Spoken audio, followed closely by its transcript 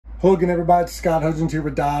Hello again, everybody. It's Scott Hudgins here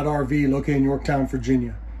with Dodd RV, located in Yorktown,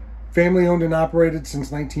 Virginia. Family owned and operated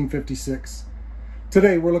since 1956.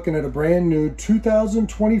 Today, we're looking at a brand new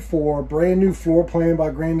 2024 brand new floor plan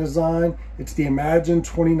by Grand Design. It's the Imagine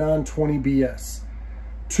 2920BS.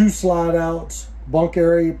 2 slide outs, bunk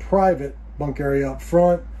area, private bunk area up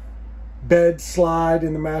front, bed slide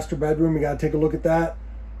in the master bedroom. You got to take a look at that.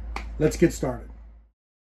 Let's get started.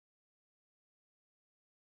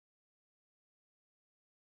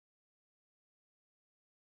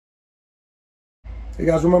 Hey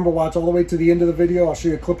guys, remember, watch all the way to the end of the video. I'll show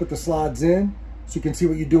you a clip with the slides in so you can see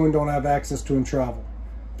what you do and don't have access to in travel.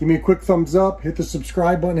 Give me a quick thumbs up, hit the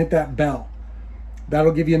subscribe button, hit that bell.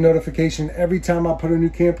 That'll give you a notification every time I put a new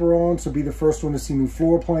camper on, so be the first one to see new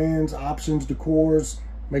floor plans, options, decors.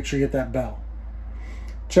 Make sure you hit that bell.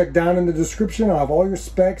 Check down in the description. I'll have all your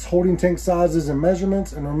specs, holding tank sizes, and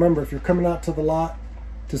measurements. And remember, if you're coming out to the lot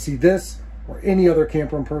to see this or any other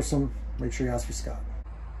camper in person, make sure you ask for Scott.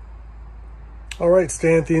 All right,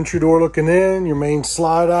 stand at the entry door looking in, your main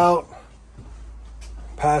slide out,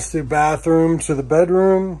 pass through bathroom to the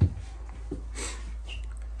bedroom,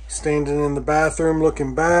 standing in the bathroom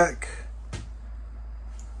looking back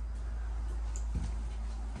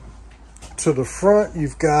to the front.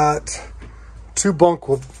 You've got 2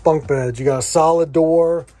 bunk beds. You got a solid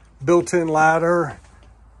door, built-in ladder,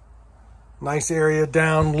 nice area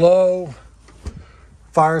down low,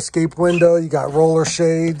 fire escape window. You got roller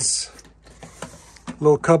shades.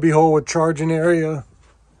 Little cubby hole with charging area.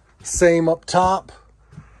 Same up top.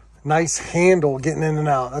 Nice handle getting in and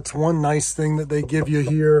out. That's one nice thing that they give you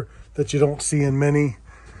here that you don't see in many.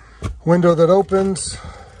 Window that opens.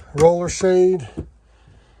 Roller shade.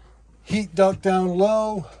 Heat duct down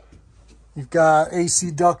low. You've got AC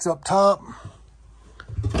ducts up top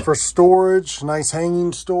for storage. Nice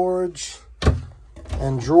hanging storage.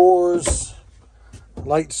 And drawers.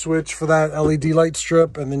 Light switch for that LED light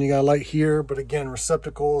strip, and then you got a light here, but again,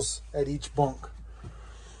 receptacles at each bunk.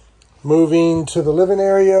 Moving to the living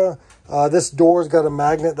area, this door's got a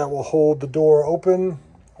magnet that will hold the door open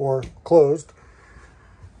or closed.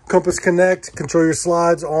 Compass connect, control your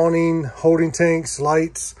slides, awning, holding tanks,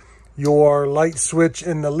 lights. Your light switch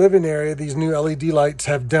in the living area, these new LED lights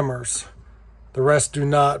have dimmers. The rest do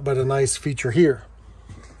not, but a nice feature here.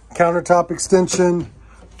 Countertop extension,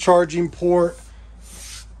 charging port,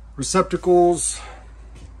 receptacles,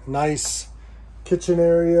 nice kitchen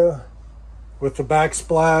area with the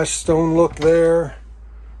backsplash, stone look there,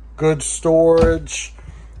 good storage,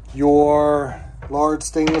 your large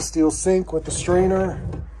stainless steel sink with the strainer,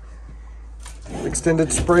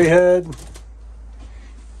 extended spray head,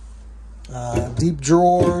 deep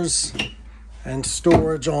drawers, and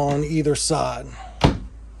storage on either side.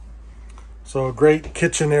 So a great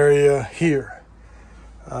kitchen area here.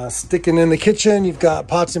 Sticking in the kitchen, you've got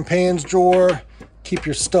pots and pans drawer. Keep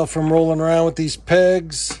your stuff from rolling around with these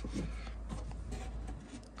pegs.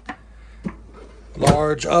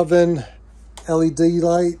 Large oven, LED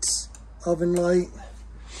lights, oven light.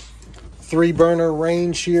 3-burner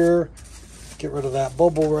range here. Get rid of that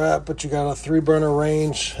bubble wrap, but you got a 3-burner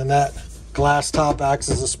range, and that glass top acts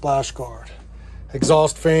as a splash guard.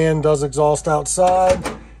 Exhaust fan does exhaust outside,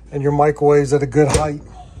 and your microwave's at a good height.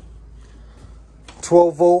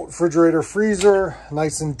 12-volt refrigerator freezer,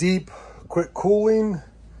 nice and deep, quick cooling.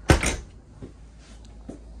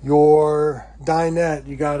 Your dinette,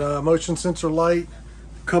 you got a motion sensor light,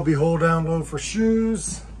 cubby hole down low for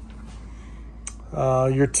shoes.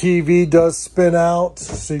 Your TV does spin out,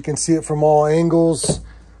 so you can see it from all angles.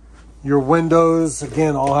 Your windows,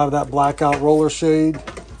 again, all have that blackout roller shade.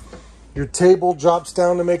 Your table drops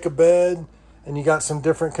down to make a bed, and you got some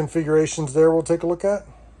different configurations there we'll take a look at.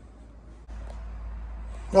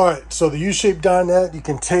 All right, so the U-shaped dinette, you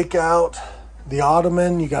can take out the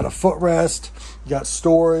ottoman, you got a footrest, you got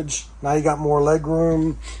storage, now you got more leg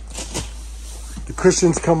room. The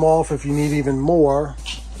cushions come off if you need even more.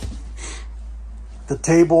 The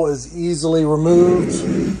table is easily removed.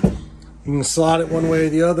 You can slide it one way or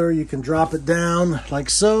the other. You can drop it down like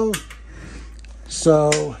so.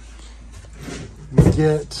 So you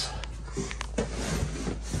get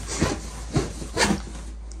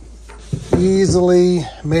easily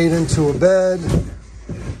made into a bed.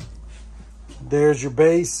 There's your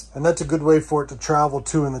base, and that's a good way for it to travel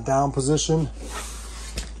too in the down position.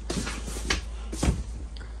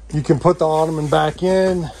 You can put the ottoman back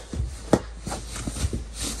in.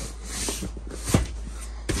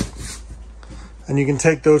 And you can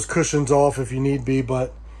take those cushions off if you need be,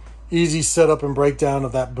 but easy setup and breakdown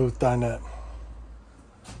of that booth dinette.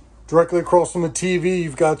 Directly across from the TV,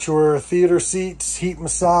 you've got your theater seats, heat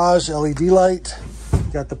massage, LED light.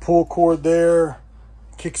 You got the pull cord there,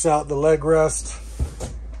 Kicks out the leg rest.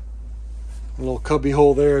 A little cubby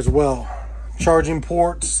hole there as well. Charging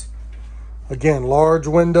ports. Again, large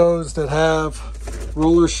windows that have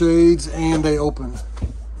roller shades and they open.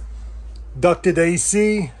 Ducted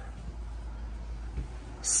AC.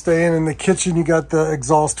 Staying in the kitchen, you got the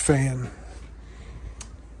exhaust fan.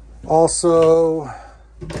 Also,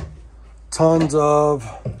 tons of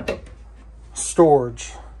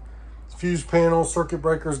storage. Fuse panel, circuit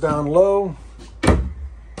breakers down low.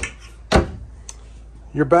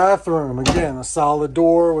 Your bathroom, again, a solid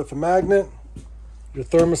door with a magnet. Your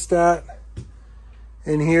thermostat.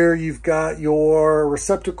 In here, you've got your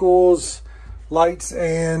receptacles, lights,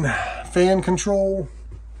 and fan control.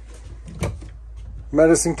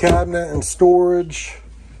 Medicine cabinet and storage.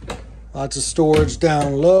 Lots of storage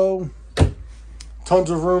down low. Tons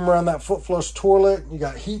of room around that foot flush toilet. You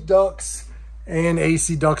got heat ducts and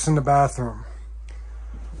AC ducts in the bathroom.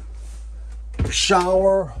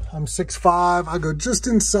 Shower. I'm 6'5". I go just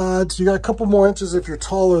inside. So you got a couple more inches if you're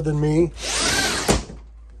taller than me.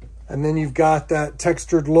 And then you've got that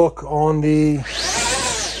textured look on the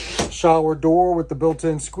shower door with the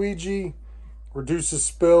built-in squeegee. Reduces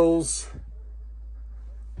spills.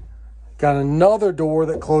 Got another door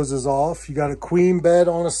that closes off. You got a queen bed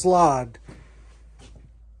on a slide.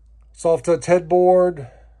 Soft touch headboard.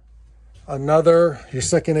 Another, your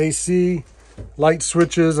second AC. Light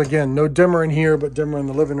switches. Again, no dimmer in here, but dimmer in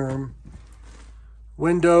the living room.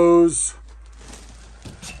 Windows.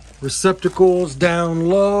 Receptacles down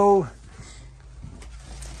low.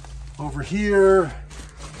 Over here.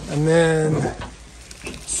 And then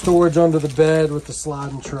storage under the bed with the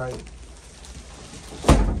sliding tray.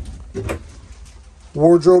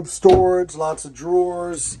 Wardrobe storage, lots of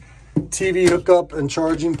drawers, TV hookup and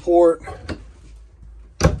charging port.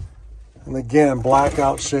 And again,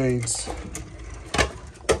 blackout shades.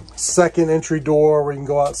 Second entry door where you can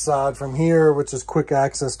go outside from here, which is quick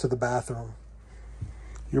access to the bathroom.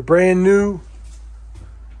 Your brand new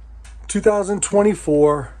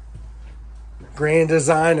 2024 Grand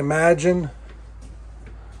Design Imagine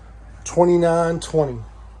 2920.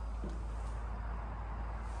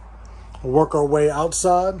 We'll work our way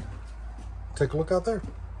outside. Take a look out there.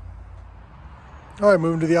 All right,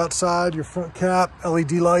 moving to the outside, your front cap,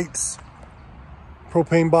 LED lights,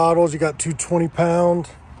 propane bottles. You got two 20-pound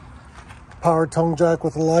power tongue jack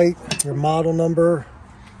with a light, your model number.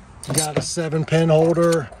 You got a 7-pin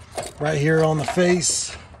holder right here on the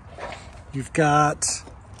face. You've got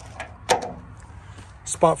a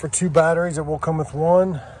spot for 2 batteries. It will come with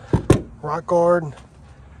 1. Rock guard.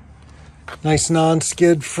 Nice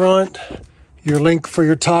non-skid front. Your link for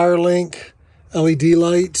your tire link. LED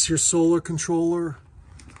lights, your solar controller.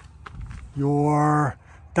 Your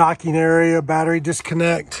docking area, battery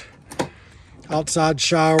disconnect. Outside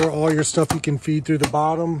shower, all your stuff you can feed through the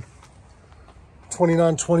bottom.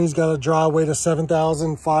 2920's got a dry weight of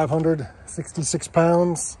 7,566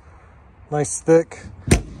 pounds. Nice thick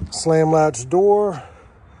slam latch door.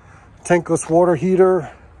 Tankless water heater.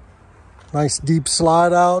 Nice deep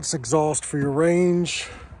slide outs, exhaust for your range.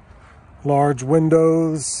 Large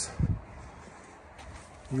windows.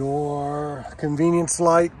 Your convenience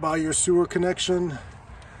light by your sewer connection.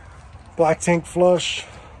 Black tank flush.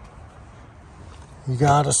 You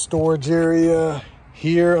got a storage area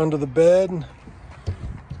here under the bed.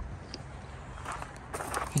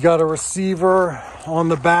 You got a receiver on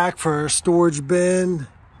the back for a storage bin.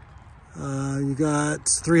 You got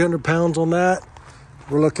 300 pounds on that.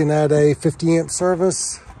 We're looking at a 50 amp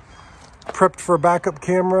service. Prepped for a backup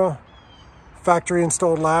camera. Factory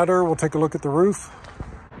installed ladder. We'll take a look at the roof.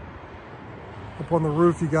 Up on the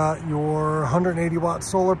roof, you got your 180 watt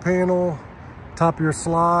solar panel. Top of your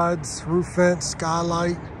slides, roof vent,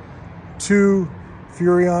 skylight. 2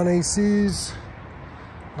 Furrion ACs.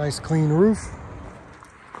 Nice clean roof.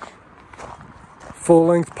 Full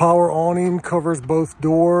length power awning covers both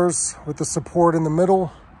doors with the support in the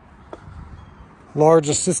middle. Large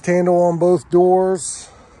assist handle on both doors.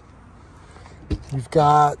 You've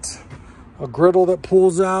got a griddle that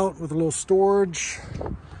pulls out with a little storage.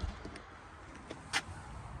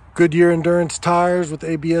 Goodyear Endurance tires with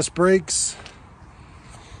ABS brakes.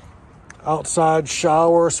 Outside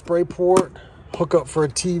shower spray port. Hookup for a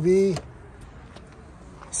TV.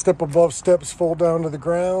 Step above steps fold down to the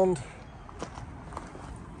ground.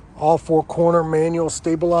 All 4 corner manual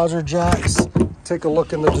stabilizer jacks. Take a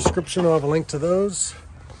look in the description. I'll have a link to those.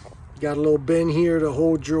 You got a little bin here to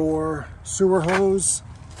hold your sewer hose.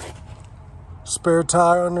 Spare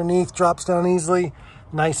tire underneath, drops down easily.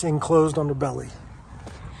 Nice enclosed underbelly.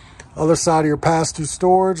 Other side of your pass-through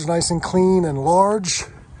storage, nice and clean and large.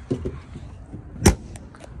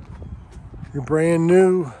 Your brand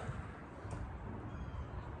new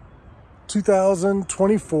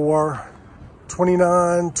 2024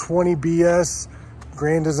 2920 BS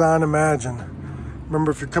Grand Design Imagine.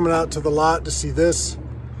 Remember, if you're coming out to the lot to see this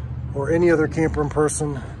or any other camper in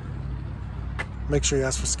person, make sure you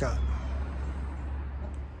ask for Scott.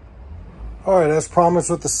 All right, as promised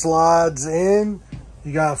with the slides in,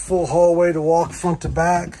 you got a full hallway to walk front to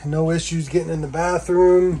back. No issues getting in the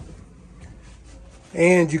bathroom.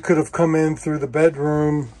 And you could have come in through the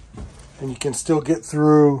bedroom and you can still get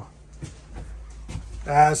through.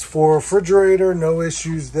 As for refrigerator, no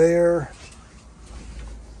issues there.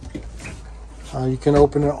 You can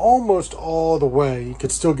open it almost all the way. You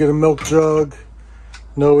could still get a milk jug,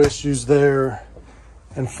 no issues there,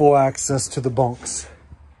 and full access to the bunks.